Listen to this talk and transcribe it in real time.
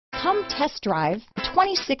Come test drive the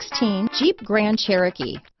 2016 Jeep Grand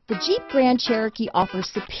Cherokee. The Jeep Grand Cherokee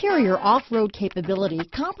offers superior off-road capability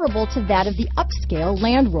comparable to that of the upscale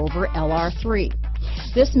Land Rover LR3.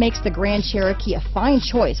 This makes the Grand Cherokee a fine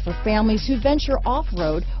choice for families who venture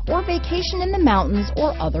off-road or vacation in the mountains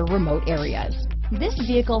or other remote areas. This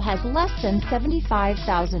vehicle has less than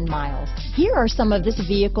 75,000 miles. Here are some of this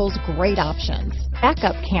vehicle's great options: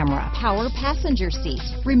 backup camera, power passenger seat,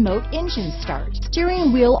 remote engine start,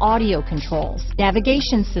 steering wheel audio controls,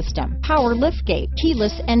 navigation system, power liftgate,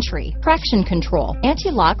 keyless entry, traction control,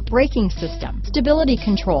 anti-lock braking system, stability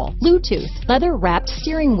control, Bluetooth, leather-wrapped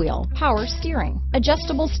steering wheel, power steering,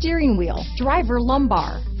 adjustable steering wheel, driver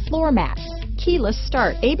lumbar, floor mats, keyless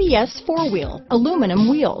start, ABS 4-wheel, aluminum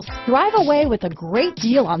wheels. Drive away with a great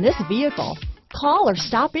deal on this vehicle. Call or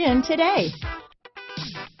stop in today.